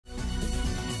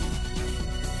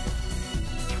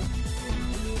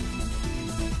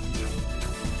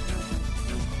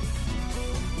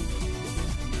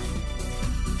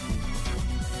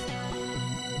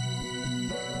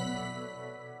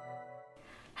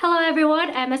Hello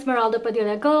everyone, I'm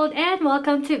Esmeraldapadillagould and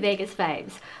welcome to Vegas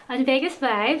Vibes. On Vegas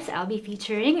Vibes, I'll be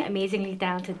featuring amazingly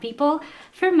talented people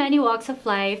from many walks of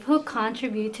life who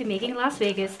contribute to making Las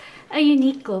Vegas a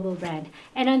unique global brand.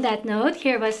 And on that note,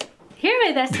 here with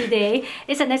us today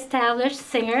is an established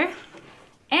singer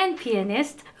and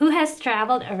pianist who has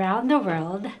traveled around the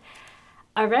world,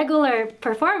 a regular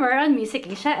performer on Music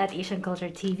Asia at Asian Culture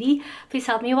TV. Please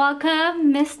help me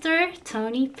welcome Mr.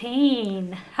 Tony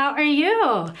Payne. How are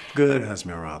you? Good,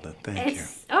 Esmeralda. Thank you.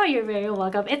 Oh, you're very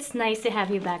welcome. It's nice to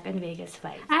have you back on Vegas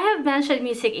Vibes. I have mentioned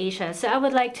Music Asia, so I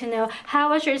would like to know, how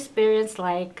was your experience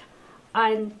like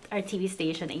on our TV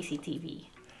station, ACTV?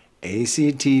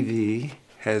 ACTV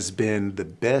has been the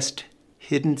best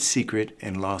hidden secret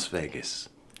in Las Vegas.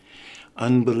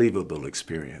 Unbelievable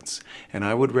experience. And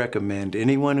I would recommend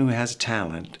anyone who has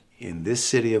talent in this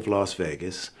city of Las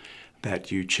Vegas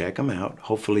that you check them out.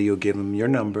 Hopefully you'll give them your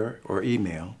number or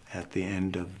email at the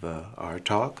end of our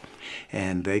talk,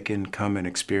 and they can come and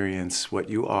experience what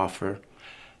you offer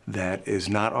that is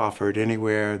not offered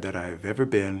anywhere that I've ever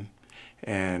been.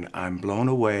 And I'm blown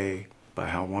away by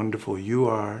how wonderful you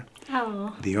are,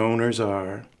 the owners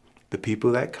are, the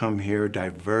people that come here,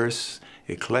 diverse,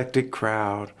 eclectic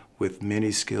crowd, with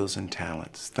many skills and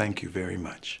talents. Thank you very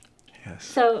much. Yes.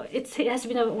 So it has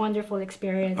been a wonderful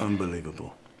experience.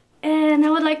 Unbelievable. And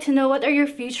I would like to know, what are your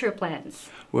future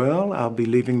plans? Well, I'll be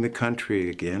leaving the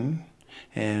country again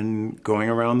and going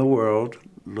around the world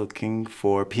looking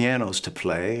for pianos to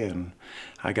play. And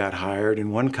I got hired in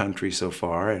one country so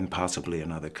far and possibly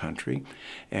another country.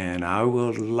 And I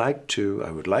would like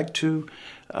to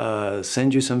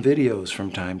send you some videos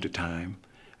from time to time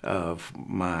of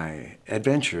my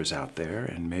adventures out there,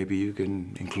 and maybe you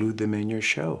can include them in your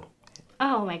show.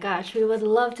 Oh my gosh, we would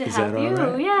love to have you,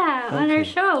 right? Yeah, okay, on our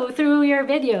show through your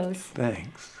videos.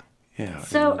 Thanks. Yeah.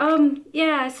 So,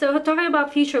 so talking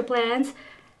about future plans,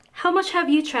 how much have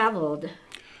you traveled?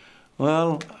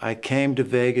 Well, I came to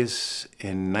Vegas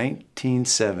in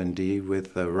 1970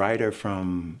 with a writer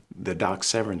from the Doc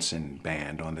Severinsen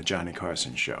band on the Johnny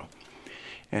Carson show.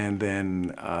 And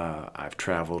then I've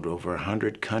traveled over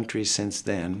 100 countries since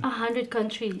then. 100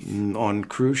 countries? On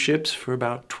cruise ships for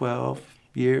about 12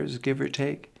 years, give or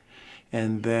take.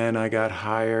 And then I got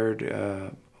hired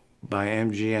by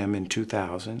MGM in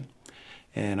 2000.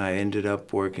 And I ended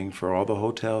up working for all the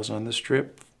hotels on the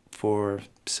Strip for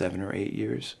 7 or 8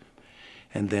 years.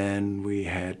 And then we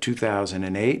had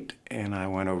 2008, and I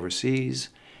went overseas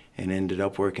and ended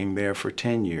up working there for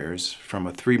 10 years from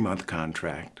a 3-month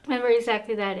contract. And where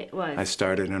exactly that it was? I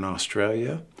started in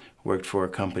Australia, worked for a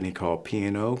company called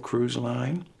Payne Cruise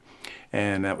Line,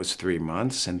 and that was 3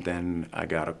 months. And then I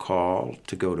got a call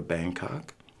to go to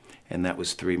Bangkok, and that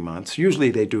was 3 months.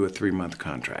 Usually they do a 3-month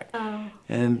contract. Oh.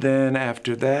 And then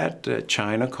after that,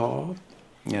 China called,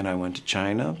 and I went to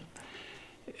China.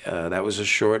 That was a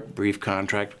short, brief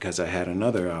contract because I had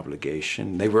another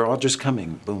obligation. They were all just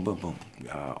coming, boom, boom, boom,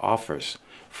 offers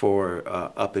for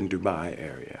up in Dubai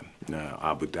area,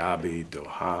 Abu Dhabi,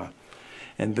 Doha.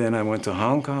 And then I went to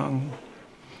Hong Kong,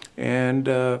 and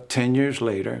 10 years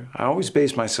later, I always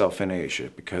based myself in Asia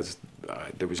because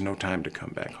there was no time to come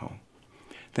back home.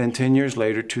 Then 10 years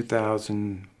later,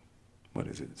 17,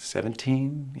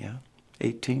 yeah,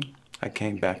 18, I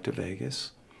came back to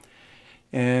Vegas.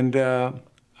 And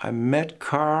I met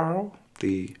Carl,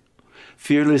 the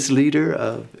fearless leader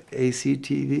of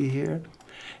ACTV here,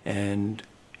 and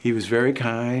he was very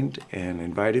kind and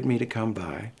invited me to come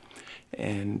by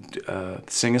and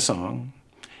sing a song.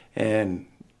 And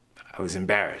I was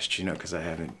embarrassed, because I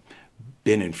haven't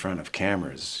been in front of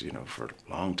cameras, for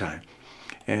a long time.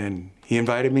 And he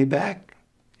invited me back,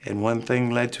 and one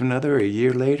thing led to another. A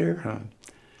year later,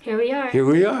 here we are. Here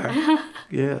we are.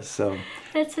 Yeah, so.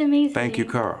 That's amazing. Thank you,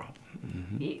 Carl.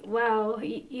 Mm-hmm. Wow,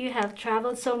 you have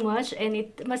traveled so much, and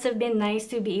it must have been nice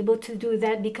to be able to do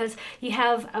that because you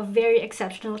have a very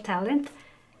exceptional talent.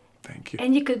 Thank you.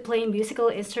 And you could play musical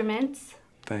instruments.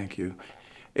 Thank you.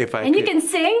 You can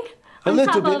sing on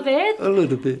top of it. A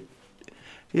little bit.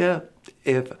 Yeah.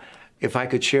 If I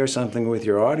could share something with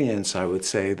your audience, I would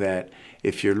say that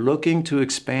if you're looking to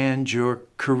expand your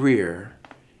career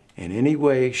in any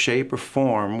way, shape, or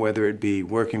form, whether it be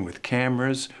working with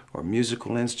cameras or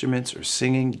musical instruments or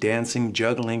singing, dancing,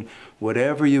 juggling,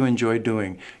 whatever you enjoy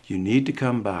doing, you need to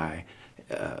come by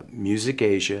Music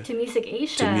Asia. To Music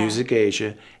Asia. To Music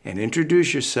Asia, and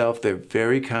introduce yourself. They're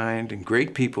very kind and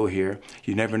great people here.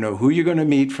 You never know who you're going to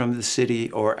meet from the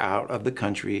city or out of the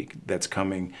country that's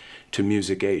coming to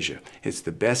Music Asia. It's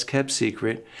the best kept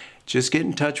secret. Just get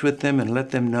in touch with them and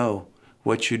let them know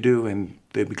what you do, and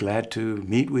they'd be glad to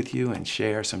meet with you and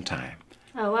share some time.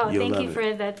 Oh, wow. You'll Thank you love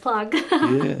for that plug.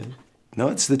 Yeah. No,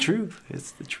 it's the truth.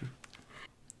 It's the truth.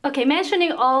 Okay,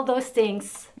 mentioning all those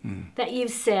things that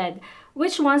you've said,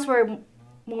 which ones were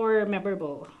more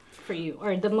memorable for you,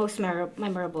 or the most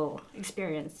memorable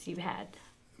experience you've had?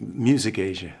 Music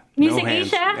Asia. Music No hands,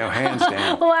 Asia? no, hands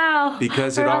down. Wow.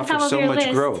 Because We're it on top offers of so your much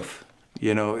list. growth.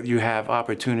 You know, you have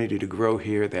opportunity to grow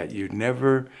here that you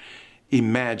never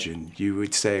imagined. You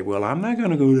would say, well, I'm not going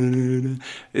to go.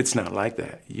 It's not like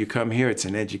that. You come here, it's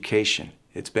an education.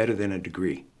 It's better than a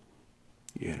degree,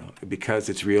 you know, because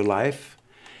it's real life.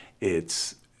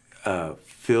 It's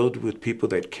filled with people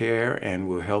that care and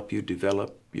will help you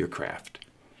develop your craft.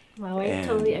 Well, I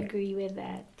totally agree with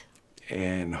that.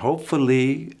 And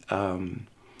hopefully,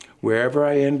 wherever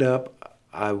I end up,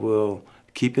 I will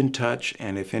keep in touch.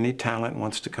 And if any talent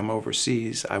wants to come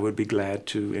overseas, I would be glad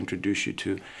to introduce you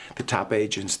to the top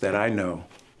agents that I know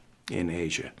in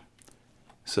Asia,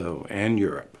 and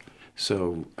Europe.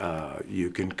 So you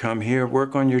can come here,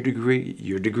 work on your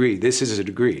degree. This is a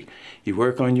degree. You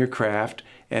work on your craft,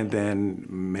 and then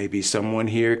maybe someone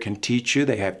here can teach you.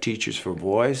 They have teachers for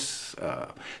voice,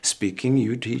 speaking.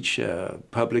 You teach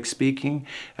public speaking.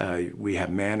 We have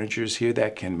managers here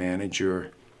that can manage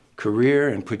your career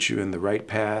and put you in the right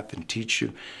path and teach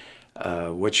you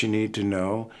what you need to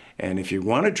know. And if you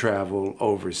want to travel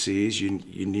overseas,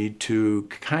 you need to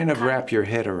kind of wrap your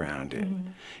head around it. Mm-hmm.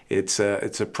 It's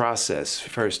a process.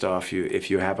 First off,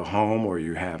 if you have a home or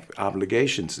you have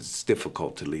obligations, it's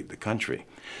difficult to leave the country.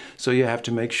 So you have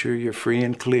to make sure you're free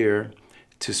and clear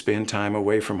to spend time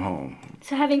away from home.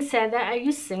 So having said that, are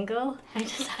you single? I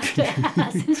just have to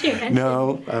ask, since you mentioned.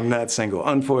 No, I'm not single,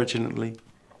 unfortunately.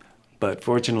 But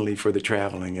fortunately for the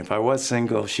traveling, if I was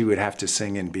single, she would have to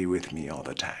sing and be with me all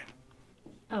the time.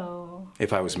 Oh.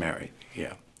 If I was married,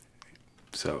 yeah.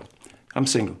 So I'm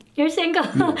single. You're single?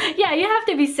 Yeah, you have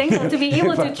to be single to be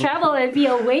able to travel and be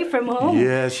away from home.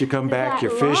 Yes, you come back,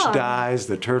 your fish long? dies,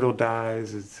 the turtle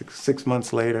dies. It's 6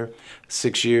 months later,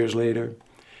 6 years later.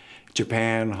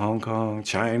 Japan, Hong Kong,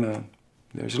 China.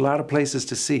 There's a lot of places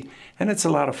to see, and it's a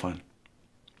lot of fun.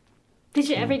 Did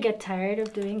you ever get tired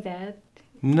of doing that?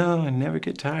 No, I never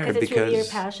get tired because really your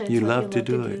passion. You love to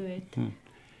do it.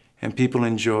 And people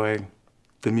enjoy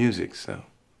the music, so.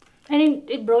 And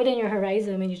it broadened your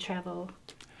horizon when you travel.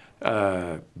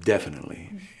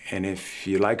 Definitely. And if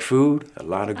you like food, a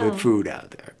lot of good food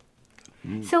out there.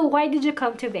 So why did you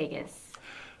come to Vegas?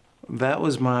 That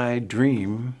was my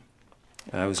dream.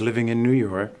 I was living in New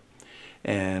York,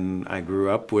 and I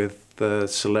grew up with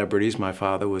celebrities. My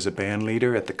father was a band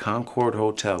leader at the Concord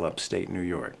Hotel, upstate New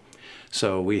York.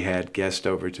 So we had guests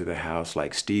over to the house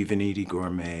like Steve and Edie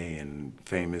Gourmet and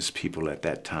famous people at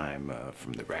that time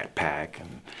from the Rat Pack.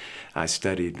 And I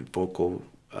studied vocal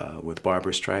with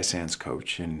Barbra Streisand's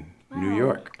coach in New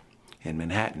York, in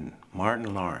Manhattan,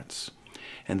 Martin Lawrence.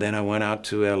 And then I went out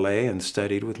to LA and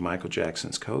studied with Michael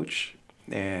Jackson's coach,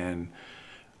 and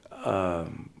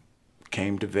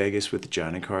came to Vegas with the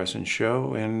Johnny Carson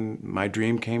show, and my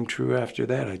dream came true after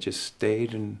that. I just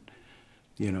stayed, and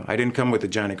you know, I didn't come with the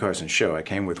Johnny Carson show. I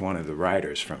came with one of the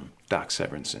writers from Doc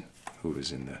Severinsen, who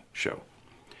was in the show.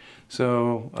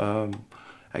 So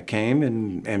I came,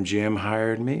 and MGM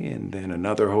hired me, and then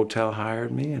another hotel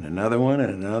hired me, and another one,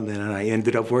 and another, and I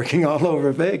ended up working all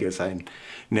over Vegas. I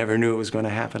never knew it was going to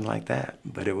happen like that,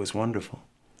 but it was wonderful.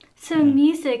 So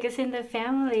music is in the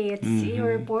family. It's you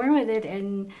were born with it,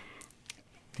 and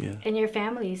in your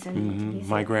families. And music.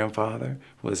 My grandfather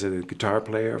was a guitar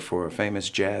player for a famous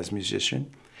jazz musician.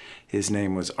 His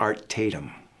name was Art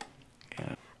Tatum.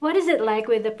 Yeah. What is it like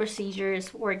with the procedures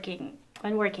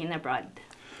when working abroad?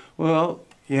 Well,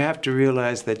 you have to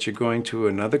realize that you're going to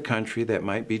another country that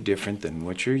might be different than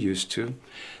what you're used to.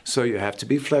 So you have to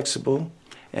be flexible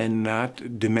and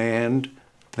not demand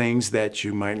things that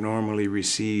you might normally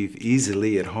receive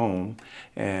easily at home,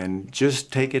 and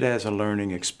just take it as a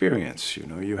learning experience. You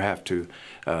know, you have to,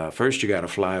 first you got to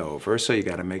fly over, so you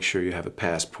got to make sure you have a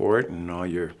passport and all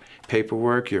your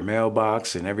paperwork, your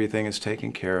mailbox, and everything is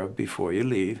taken care of before you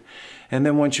leave. And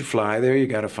then once you fly there, you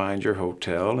got to find your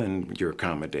hotel and your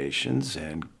accommodations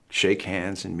and shake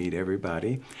hands and meet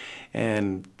everybody.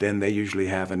 And then they usually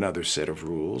have another set of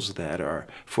rules that are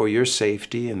for your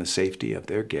safety and the safety of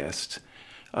their guests.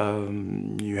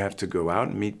 You have to go out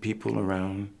and meet people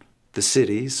around the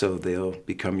city, so they'll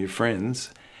become your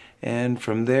friends. And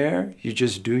from there, you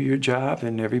just do your job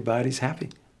and everybody's happy.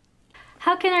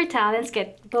 How can our talents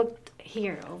get booked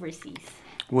here overseas?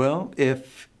 Well,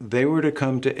 if they were to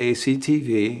come to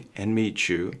ACTV and meet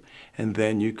you, and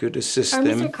then you could assist Or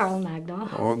them. Mr. Carl Magno.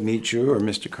 Or meet you or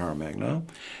Mr. Carl Magno.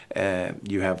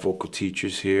 You have vocal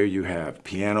teachers here. You have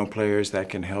piano players that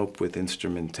can help with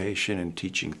instrumentation and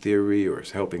teaching theory or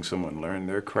helping someone learn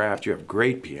their craft. You have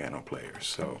great piano players.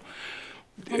 So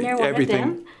And you're one of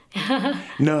them?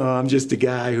 No, I'm just a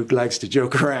guy who likes to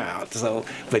joke around. So,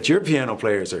 but your piano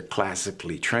players are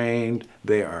classically trained.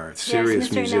 They are serious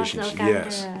Mr. musicians. Nelson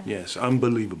Alcantara. Yes,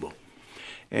 unbelievable.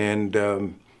 And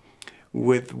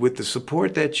with the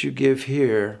support that you give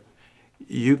here,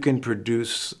 you can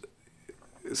produce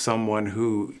someone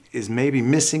who is maybe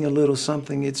missing a little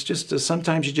something. It's just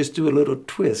sometimes you just do a little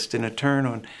twist and a turn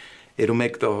on. It'll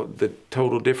make the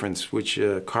total difference, which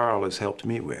Carl has helped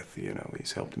me with. You know,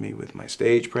 he's helped me with my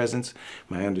stage presence,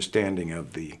 my understanding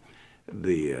of the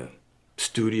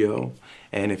studio,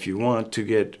 and if you want to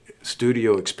get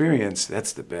studio experience,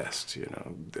 that's the best. You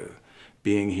know,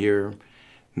 being here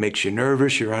makes you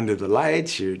nervous. You're under the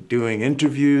lights. You're doing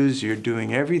interviews. You're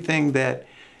doing everything that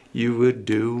you would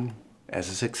do as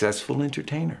a successful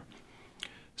entertainer.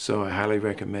 So I highly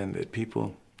recommend that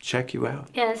people check you out.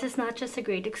 Yes, it's not just a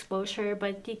great exposure,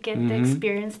 but you get the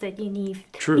experience that you need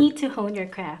to hone your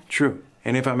craft. True.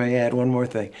 And if I may add one more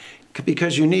thing,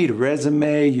 because you need a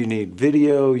resume, you need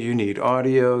video, you need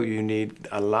audio, you need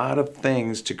a lot of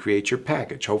things to create your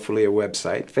package. Hopefully a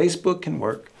website. Facebook can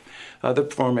work. Other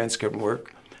formats can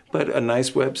work. But a nice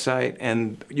website,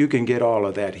 and you can get all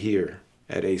of that here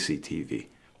at ACTV.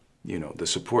 You know, the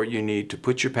support you need to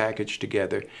put your package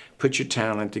together, put your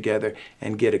talent together,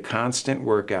 and get a constant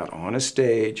workout on a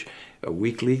stage, a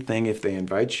weekly thing if they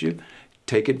invite you.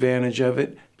 Take advantage of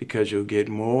it because you'll get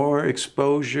more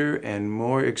exposure and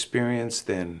more experience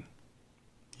than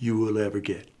you will ever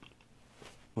get.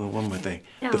 Well, one more thing.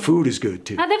 The food is good,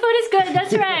 too. Oh, the food is good.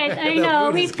 That's right. I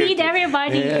know. We feed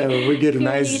everybody. Yeah, we get a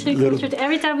nice little...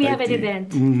 Every time we have an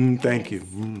event. Thank you.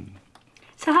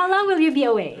 So how long will you be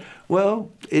away?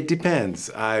 Well, it depends.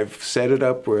 I've set it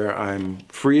up where I'm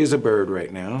free as a bird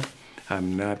right now.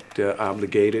 I'm not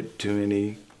obligated to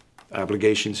any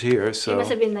obligations here, so... It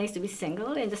must have been nice to be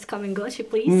single and just come and go as you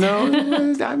please. No,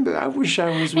 I wish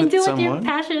I was with someone. And do what you're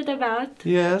passionate about.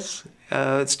 Yes.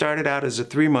 It started out as a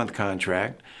 3-month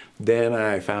contract. Then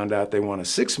I found out they want a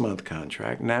 6-month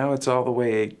contract. Now it's all the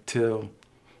way till,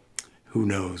 who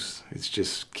knows? It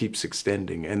just keeps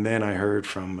extending. And then I heard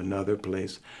from another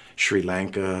place, Sri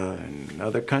Lanka and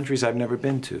other countries I've never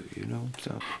been to, you know.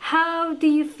 So. How do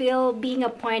you feel being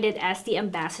appointed as the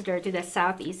ambassador to the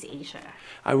Southeast Asia?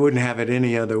 I wouldn't have it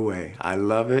any other way. I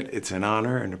love it. It's an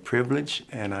honor and a privilege,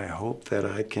 and I hope that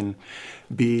I can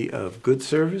be of good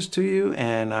service to you,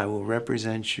 and I will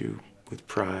represent you with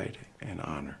pride and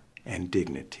honor and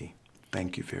dignity.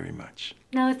 Thank you very much.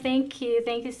 No, thank you.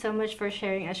 Thank you so much for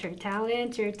sharing us your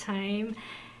talent, your time,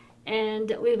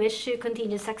 and we wish you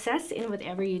continued success in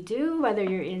whatever you do, whether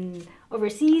you're in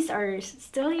overseas or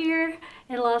still here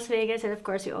in Las Vegas. And of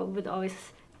course, we would always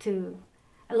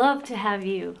love to have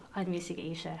you on Music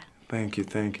Asia. Thank you,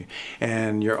 thank you.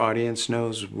 And your audience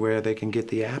knows where they can get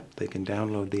the app? They can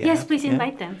download the app? Yes, please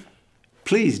invite them.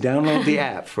 Please download the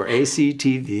app for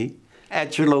ACTV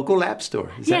at your local app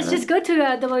store. Yes, just go to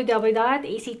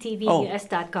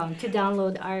www.actvus.com to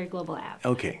download our global app.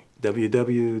 Okay,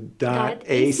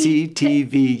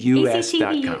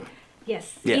 www.actvus.com.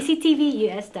 Yes,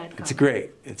 actvus.com. It's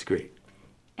great, it's great.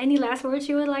 Any last words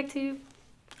you would like to?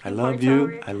 I love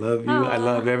you. I love you. I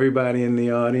love everybody in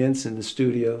the audience, in the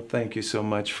studio. Thank you so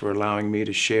much for allowing me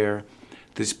to share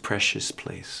this precious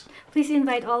place. Please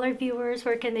invite all our viewers.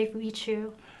 Where can they reach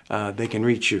you? They can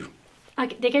reach you.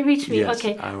 Okay, they can reach me. Yes,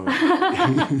 okay.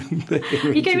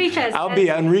 You can reach us. I'll be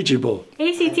unreachable.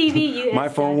 ACTVUS. My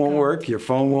phone won't work. Your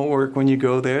phone won't work when you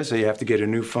go there, so you have to get a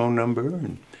new phone number,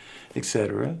 and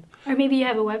etc. Or maybe you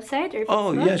have a website or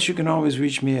Oh, yes, you can always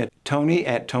reach me at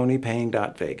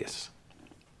tony@tonypayne.vegas.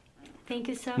 Thank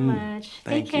you so much.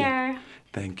 Take care.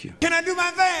 Thank you. Can I do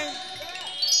my thing?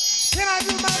 Can I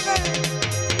do my thing?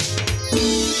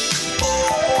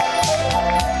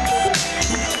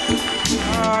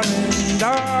 Darling,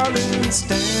 darling,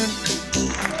 stand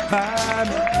by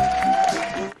me.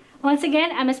 Once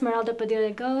again, I'm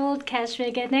esmeraldapadillagould. Catch me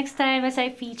again next time as I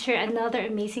feature another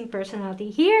amazing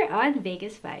personality here on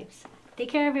Vegas Vibes. Take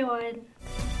care, everyone.